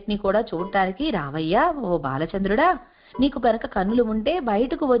చేష్టితలన్నిటినీ కూడా చూడటానికి రావయ్యా ఓ బాలచంద్రుడా, నీకు గనక కన్నులు ఉంటే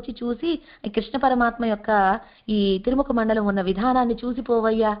బయటకు వచ్చి చూసి ఈ కృష్ణ పరమాత్మ యొక్క ఈ తిరుముఖ మండలం ఉన్న విధానాన్ని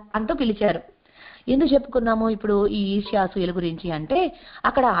చూసిపోవయ్యా అంటూ పిలిచారు. ఎందుకు చెప్పుకున్నాము ఇప్పుడు ఈ ఈర్ష్యాసూయల గురించి అంటే,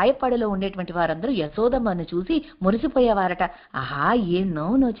 అక్కడ ఆయపాడులో ఉండేటువంటి వారందరూ యశోదమ్మను చూసి మురిసిపోయేవారట. ఆహా, ఏం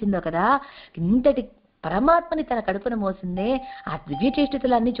నవ్వు నోచిందో కదా, ఇంతటి పరమాత్మని తన కడుపున మోసిందే, ఆ దివ్య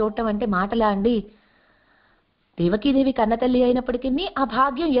చేష్టితలన్నీ చూడటం అంటే మాటలా అండి. దేవకీదేవి కన్నతల్లి అయినప్పటికీ ఆ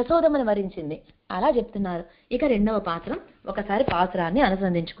భాగ్యం యశోదమ్మని వరించింది. అలా చెప్తున్నారు. ఇక రెండవ పాత్రం, ఒకసారి పాసురాన్ని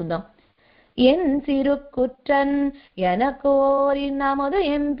అనుసంధించుకుందాం. ఎన్ సిరుక్కుற்றன் எனக்கோரி நமது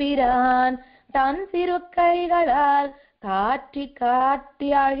எம்பிரான் தன் சிறுக்கைகளால் காட்டி காட்டி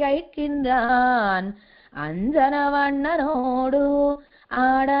அழைக்கின்றான் அஞ்சனவண்ணனோடு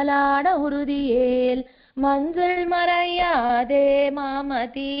ஆடலாட உறுதியேல் మంజుల్ మరయ్యాదే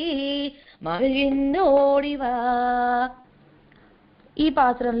మామతి మగిలిందు ఓడివా. ఈ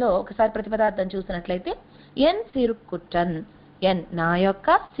పాసురంలో ఒకసారి ప్రతిపదార్థం చూసినట్లయితే, ఎన్ సిరుక్కుట్టన్, ఎన్ నా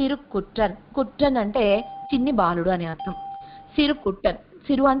యొక్క, సిరుక్కుట్టన్, కుట్టన్ అంటే చిన్ని బాలుడు అని అర్థం. సిరుక్కుట్టన్,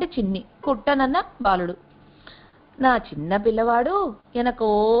 సిరు అంటే చిన్ని, కుట్టన్ అన్న బాలుడు. నా చిన్న పిల్లవాడు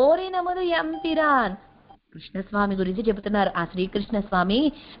ఎనకోరి నముదు ఎంపిరాన్, కృష్ణస్వామి గురించి చెబుతున్నారు. ఆ శ్రీకృష్ణ స్వామి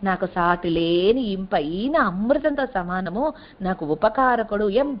నాకు సాటి లేని ఇంపైన అమృతంతో సమానము, నాకు ఉపకారకుడు.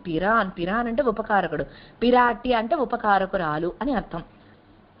 ఎం పిరాన్, పిరాన్ అంటే ఉపకారకుడు, పిరాటి అంటే ఉపకారకురాలు అని అర్థం.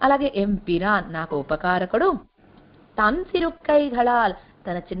 అలాగే ఎం పిరాన్ నాకు ఉపకారకుడు, తన్ సిరుక్కై ఘళాల్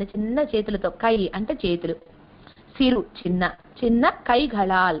తన చిన్న చిన్న చేతులతో, కై అంటే చేతులు, సిరు చిన్న, చిన్న కై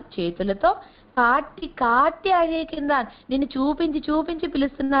ఘళాల్ చేతులతో, కాటి కాటి అదే కింద నిన్ను చూపించి చూపించి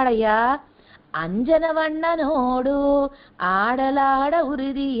పిలుస్తున్నాడయ్యా. అంజనవண்ணనోడు ఆడలాడ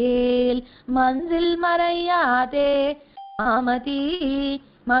ఉరిదియేల్ మంజిల్ మరయ్యాతే మామతి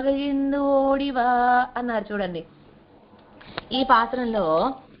మగయిందు ఓడివా అన్నారు. చూడండి, ఈ పాత్రంలో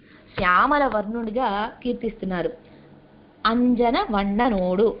శ్యామల వర్ణుడిగా కీర్తిస్తున్నారు. అంజన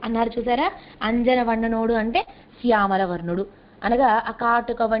వన్ననోడు అన్నారు, చూసారా? అంజన వన్ననోడు అంటే శ్యామల వర్ణుడు అనగా ఆ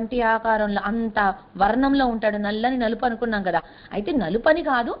కాటుక వంటి ఆకారంలో అంత వర్ణంలో ఉంటాడు. నల్లని నలుపు అనుకున్నాం కదా, అయితే నలుపని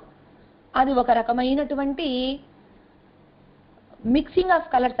కాదు, అది ఒక రకమైనటువంటి మిక్సింగ్ ఆఫ్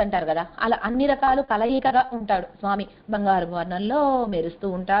కలర్స్ అంటారు కదా, అలా అన్ని రకాలు కలయికగా ఉంటాడు స్వామి. బంగారు వర్ణంలో మెరుస్తూ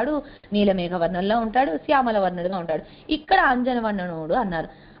ఉంటాడు, నీలమేఘ వర్ణంలో ఉంటాడు, శ్యామల వర్ణుడుగా ఉంటాడు. ఇక్కడ అంజన వర్ణనుడు అన్నారు.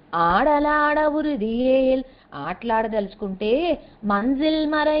 ఆడలాడ ఉరిదియేల్ ఆటలాడదలుచుకుంటే మంజిల్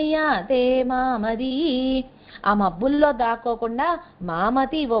మరయ్యా తే మామది ఆ మబ్బుల్లో దాక్కోకుండా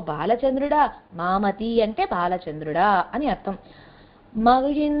మామతి ఓ బాలచంద్రుడా, మామతి అంటే బాలచంద్రుడా అని అర్థం.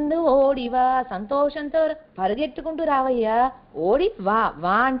 మగిలిందు ఓడివా సంతోషంతో పరిగెత్తుకుంటూ రావయ్యా. ఓడి వా,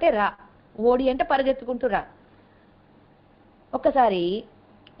 వా అంటే రా, ఓడి అంటే పరిగెత్తుకుంటూ రా. ఒక్కసారి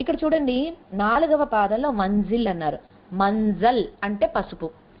ఇక్కడ చూడండి, 4వ పాదంలో మంజిల్ అన్నారు. మంజల్ అంటే పసుపు,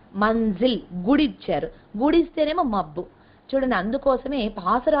 మంజిల్ గుడిచ్చారు, గుడిస్తేనేమో మబ్బు. చూడండి, అందుకోసమే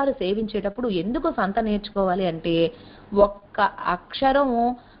పాసురాలు సేవించేటప్పుడు ఎందుకు సంత నేర్చుకోవాలి అంటే, ఒక్క అక్షరం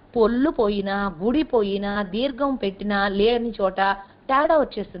పొల్లు పోయినా, గుడి పోయినా, దీర్ఘం పెట్టినా లేని చోట తేడా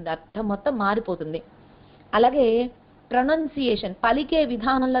వచ్చేస్తుంది, అర్థం మొత్తం మారిపోతుంది. అలాగే ప్రొనౌన్సియేషన్, పలికే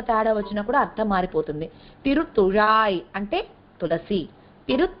విధానంలో తేడా వచ్చినా కూడా అర్థం మారిపోతుంది. తిరుతుజాయ్ అంటే తులసి,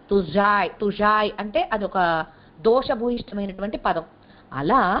 తిరుతుజాయ్, తుజాయ్ అంటే అదొక దోషభూయిష్టమైనటువంటి పదం.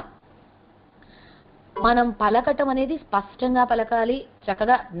 అలా మనం పలకటం అనేది స్పష్టంగా పలకాలి,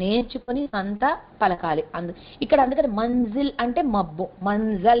 చక్కగా నేర్చుకుని అంతా పలకాలి. ఇక్కడ అందుకని మంజిల్ అంటే మబ్బు,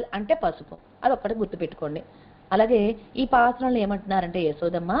 మంజల్ అంటే పసుపు, అదొక్కటి గుర్తుపెట్టుకోండి. అలాగే ఈ పాసరంలో ఏమంటున్నారంటే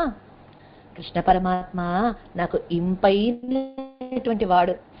యశోదమ్మ, కృష్ణ పరమాత్మ నాకు ఇంపైనటువంటి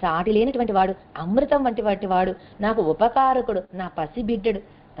వాడు, సాటి లేనటువంటి వాడు, అమృతం వంటి వాడు, నాకు ఉపకారకుడు, నా పసి బిడ్డడు.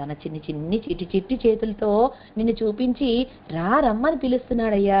 తన చిన్ని చిట్టి చేతులతో నిన్ను చూపించి రమ్మని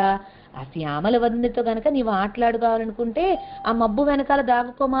పిలుస్తున్నాడయ్యా. ఆ శ్యామల వదనితో గనక నీవు ఆటలాడుకోవాలనుకుంటే ఆ మబ్బు వెనకాల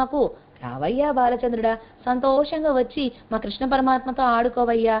దాగుకో, మాకు రావయ్యా బాలచంద్రుడా, సంతోషంగా వచ్చి మా కృష్ణ పరమాత్మతో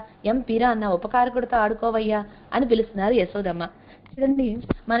ఆడుకోవయ్యా, పిరా అన్న ఉపకారకుడితో ఆడుకోవయ్యా అని పిలుస్తున్నారు యశోదమ్మ. చూడండి,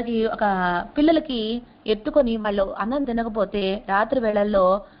 మనకి ఒక పిల్లలకి ఎత్తుకొని వాళ్ళు అన్నం తినకపోతే రాత్రి వేళల్లో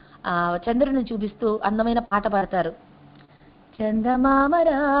చంద్రుని చూపిస్తూ అందమైన పాట పాడతారు. చందమామ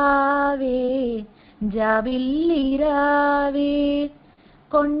రావే, జాబిల్లి రావే,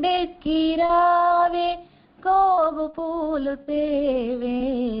 కొండెక్కి రావే, గోగు పూలు తేవే.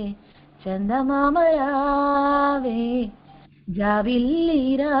 చందమామ రావే, జాబిల్లి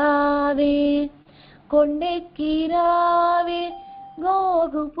రావే, కొండెక్కి రావే,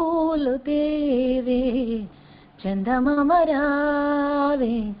 గోగు పూలు తేవే. చందమామ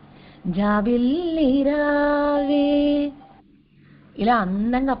రావే, జాబిల్లి రావే. ఇలా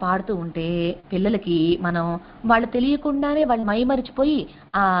అందంగా పాడుతూ ఉంటే పిల్లలకి మనం వాళ్ళు తెలియకుండానే వాళ్ళు మైమరిచిపోయి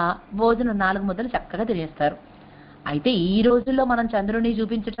ఆ భోజనం 4 ముద్దలు చక్కగా తినేస్తారు. అయితే ఈ రోజుల్లో మనం చంద్రుని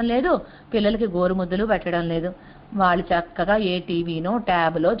చూపించడం లేదు, పిల్లలకి గోరు ముద్దలు పెట్టడం లేదు. వాళ్ళు చక్కగా ఏ టీవీనో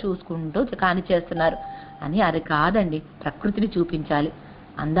ట్యాబ్లో చూసుకుంటూ కాని చేస్తున్నారు. అని అది కాదండి, ప్రకృతిని చూపించాలి,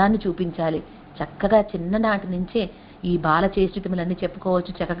 అందాన్ని చూపించాలి. చక్కగా చిన్ననాటి నుంచే ఈ బాల చేష్టితములన్నీ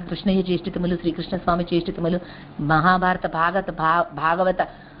చెప్పుకోవచ్చు. చక్కగా కృష్ణయ్య చేష్టితములు, శ్రీకృష్ణ స్వామి చేష్టితములు, మహాభారత, భాగవత,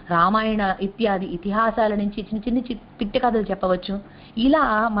 రామాయణ ఇత్యాది ఇతిహాసాల నుంచి చిన్ని పిట్టి కథలు చెప్పవచ్చు. ఇలా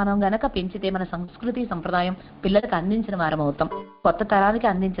మనం గనక పెంచితే మన సంస్కృతి సంప్రదాయం పిల్లలకు అందించిన వారం అవుతాం, కొత్త తరానికి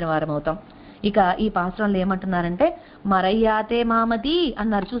అందించిన వారం అవుతాం. ఇక ఈ పాశ్రంలో ఏమంటున్నారంటే మరయ్యాతే మామతి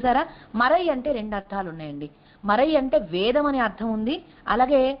అన్నారు. చూసారా, మరై అంటే 2 అర్థాలు ఉన్నాయండి. మరై అంటే వేదం అనే అర్థం ఉంది,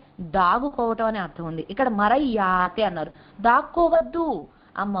 అలాగే దాగుకోవటం అనే అర్థం ఉంది. ఇక్కడ మరయ్యాతే అన్నారు, దాక్కోవద్దు,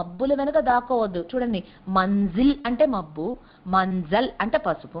 ఆ మబ్బుల వెనుక దాక్కోవద్దు. చూడండి, మంజిల్ అంటే మబ్బు, మంజల్ అంటే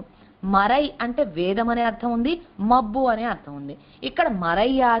పసుపు, మరై అంటే వేదం అనే అర్థం ఉంది, మబ్బు అనే అర్థం ఉంది. ఇక్కడ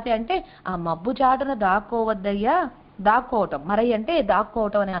మరయ్యాతే అంటే ఆ మబ్బు చాటున దాక్కోవద్దయ్యా, దాక్కోవటం. మరై అంటే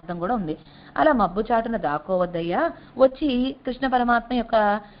దాక్కోవటం అనే అర్థం కూడా ఉంది. అలా మబ్బు చాటున దాక్కోవద్దయ్యా, వచ్చి కృష్ణ పరమాత్మ యొక్క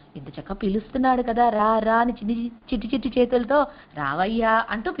ఇంత చక్కగా పిలుస్తున్నాడు కదా, రా అని చిట్టి చేతులతో రావయ్యా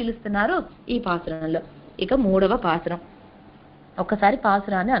అంటూ పిలుస్తున్నారు ఈ పాసురంలో. ఇక 3వ పాసురం, ఒక్కసారి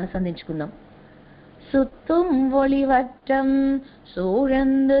పాసురాన్ని అనుసంధించుకుందాం. சுத்தும் ஒளிவட்டம்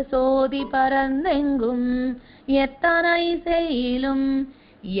சூழந்து சோதி பரந்தெங்கும் எத்தனை செய்யிலும்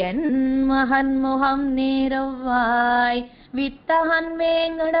என் மகன் முகம் நேரவாய் வித்தகன்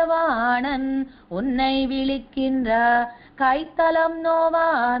வேங்கடவாணன் உன்னை விழிக்கின்ற கைத்தலம்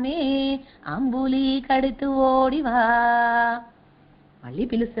நோவாமே అంబులి కడుతూ ఓడివా. మళ్ళీ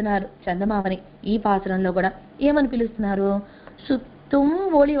పిలుస్తున్నారు చందమామని ఈ పాసురంలో కూడా. ఏమని పిలుస్తున్నారు? సుత్తుం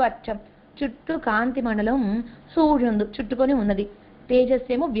ఒళివట్టం, చుట్టూ కాంతి మండలం, సూర్యుండు చుట్టుకొని ఉన్నది,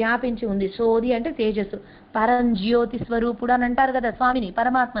 తేజస్సేమో వ్యాపించి ఉంది. సోది అంటే తేజస్సు, పరంజ్యోతి స్వరూపుడు అని అంటారు కదా స్వామిని,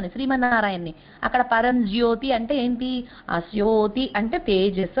 పరమాత్మని, శ్రీమన్నారాయణ్ణి. అక్కడ పరంజ్యోతి అంటే ఏంటి? ఆ జ్యోతి అంటే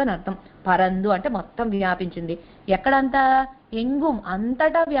తేజస్సు అని అర్థం. పరందు అంటే మొత్తం వ్యాపించింది. ఎక్కడంతా? ఎంగుం,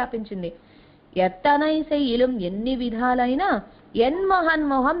 అంతటా వ్యాపించింది. ఎత్తనై శైలం, ఎన్ని విధాలైన, ఎన్ మహన్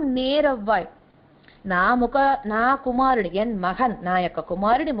మొహం నేరవ్వాయ్, నా కుమారుడి, ఎన్ మహన్ నా యొక్క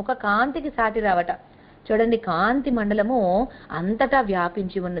కుమారుడి ముఖ కాంతికి సాటి రావట. చూడండి, కాంతి మండలము అంతటా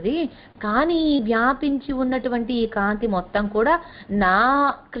వ్యాపించి ఉన్నది. కానీ వ్యాపించి ఉన్నటువంటి ఈ కాంతి మొత్తం కూడా నా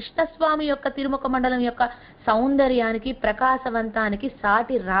కృష్ణస్వామి యొక్క తిరుముఖ మండలం యొక్క సౌందర్యానికి, ప్రకాశవంతానికి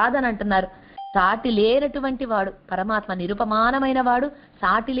సాటి రాదని అంటున్నారు. సాటి లేనటువంటి వాడు పరమాత్మ, నిరుపమానమైన వాడు,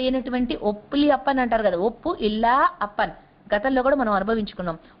 సాటి లేనటువంటి ఒప్పులి అప్పని అంటారు కదా, ఒప్పు ఇల్లా అప్పన్, గతంలో కూడా మనం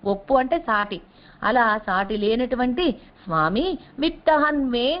అనుభవించుకున్నాం. ఒప్పు అంటే సాటి, అలా సాటి లేనటువంటి స్వామి విత్తహన్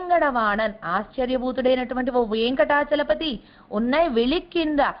వేంగడవాణన్, ఆశ్చర్యభూతుడైనటువంటి ఓ వెంకటాచలపతి, ఉన్నై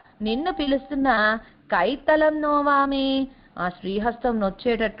విళిక్కింద, నిన్ను పిలుస్తున్న కైతలం నోవామి, ఆ శ్రీహస్తం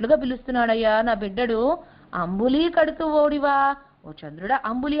నొచ్చేటట్లుగా పిలుస్తున్నాడయ్యా నా బిడ్డడు. అంబులి కడుతూ ఓడివా, ఓ చంద్రుడా,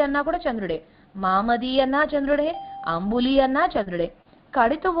 అంబులి అన్నా కూడా చంద్రుడే, మామది అన్నా చంద్రుడే, అంబులి అన్నా చంద్రుడే.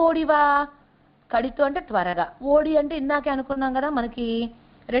 కడితూ ఓడివా, కడితు అంటే త్వరగా, ఓడి అంటే ఇందాకే అనుకున్నాం కదా, మనకి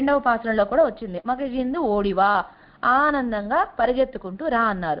 2వ పాసరంలో కూడా వచ్చింది. మగజిందు ఓడివా, ఆనందంగా పరిగెత్తుకుంటూ రా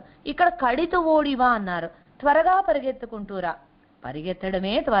అన్నారు. ఇక్కడ కడితు ఓడివా అన్నారు, త్వరగా పరిగెత్తుకుంటూ రా.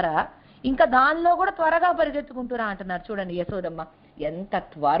 పరిగెత్తడమే త్వర, ఇంకా దానిలో కూడా త్వరగా పరిగెత్తుకుంటూ రా అంటున్నారు. చూడండి యశోదమ్మ, ఎంత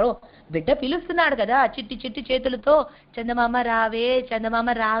త్వరో బిడ్డ పిలుస్తున్నాడు కదా చిట్టి చిట్టి చేతులతో, చందమామ రావే చందమామ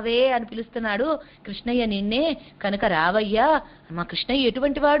రావే అని పిలుస్తున్నాడు కృష్ణయ్య నిన్నే, కనుక రావయ్యా. మా కృష్ణయ్య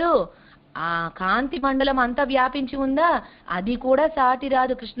ఎటువంటి వాడు? ఆ కాంతి మండలం అంతా వ్యాపించి ఉందా, అది కూడా సాటి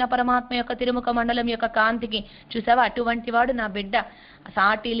రాదు కృష్ణ పరమాత్మ యొక్క తిరుముఖ మండలం యొక్క కాంతికి. చూసావా, అటువంటి వాడు నా బిడ్డ,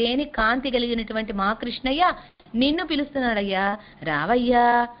 సాటి లేని కాంతి కలిగినటువంటి మా కృష్ణయ్య నిన్ను పిలుస్తున్నాడయ్యా, రావయ్యా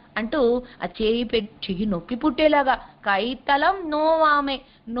అంటూ ఆ చెయ్యి నొప్పి పుట్టేలాగా, కైతలం నోవామే,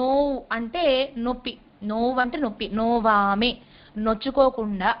 నోవు అంటే నొప్పి, నోవు అంటే నొప్పి, నోవామే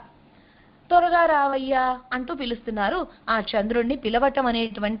నొచ్చుకోకుండా త్వరగా రావయ్యా అంటూ పిలుస్తున్నారు. ఆ చంద్రుణ్ణి పిలవటం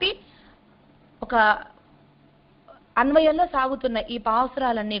అనేటువంటి ఒక అన్వయంలో సాగుతున్న ఈ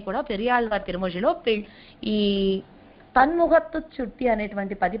పాసురాలన్నీ కూడా పెరియాళ్వార్ తిరుమొழிలో ఈ తన్ముగత్తుచుట్టి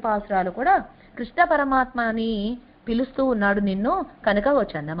అనేటువంటి 10 పాసురాలు కూడా కృష్ణ పరమాత్మని పిలుస్తూ ఉన్నాడు నిన్ను, కనుక ఓ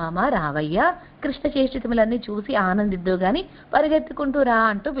చందమామ రావయ్యా, కృష్ణ చేష్టితములన్నీ చూసి ఆనందిద్దు గాని పరిగెత్తుకుంటూ రా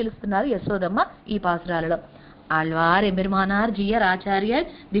అంటూ పిలుస్తున్నారు యశోదమ్మ ఈ పాసురాలలో. ఆళ్వార్ ఎబెరుమానార్ జీయర్ ఆచార్య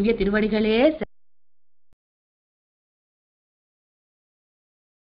దివ్య తిరువడిகளே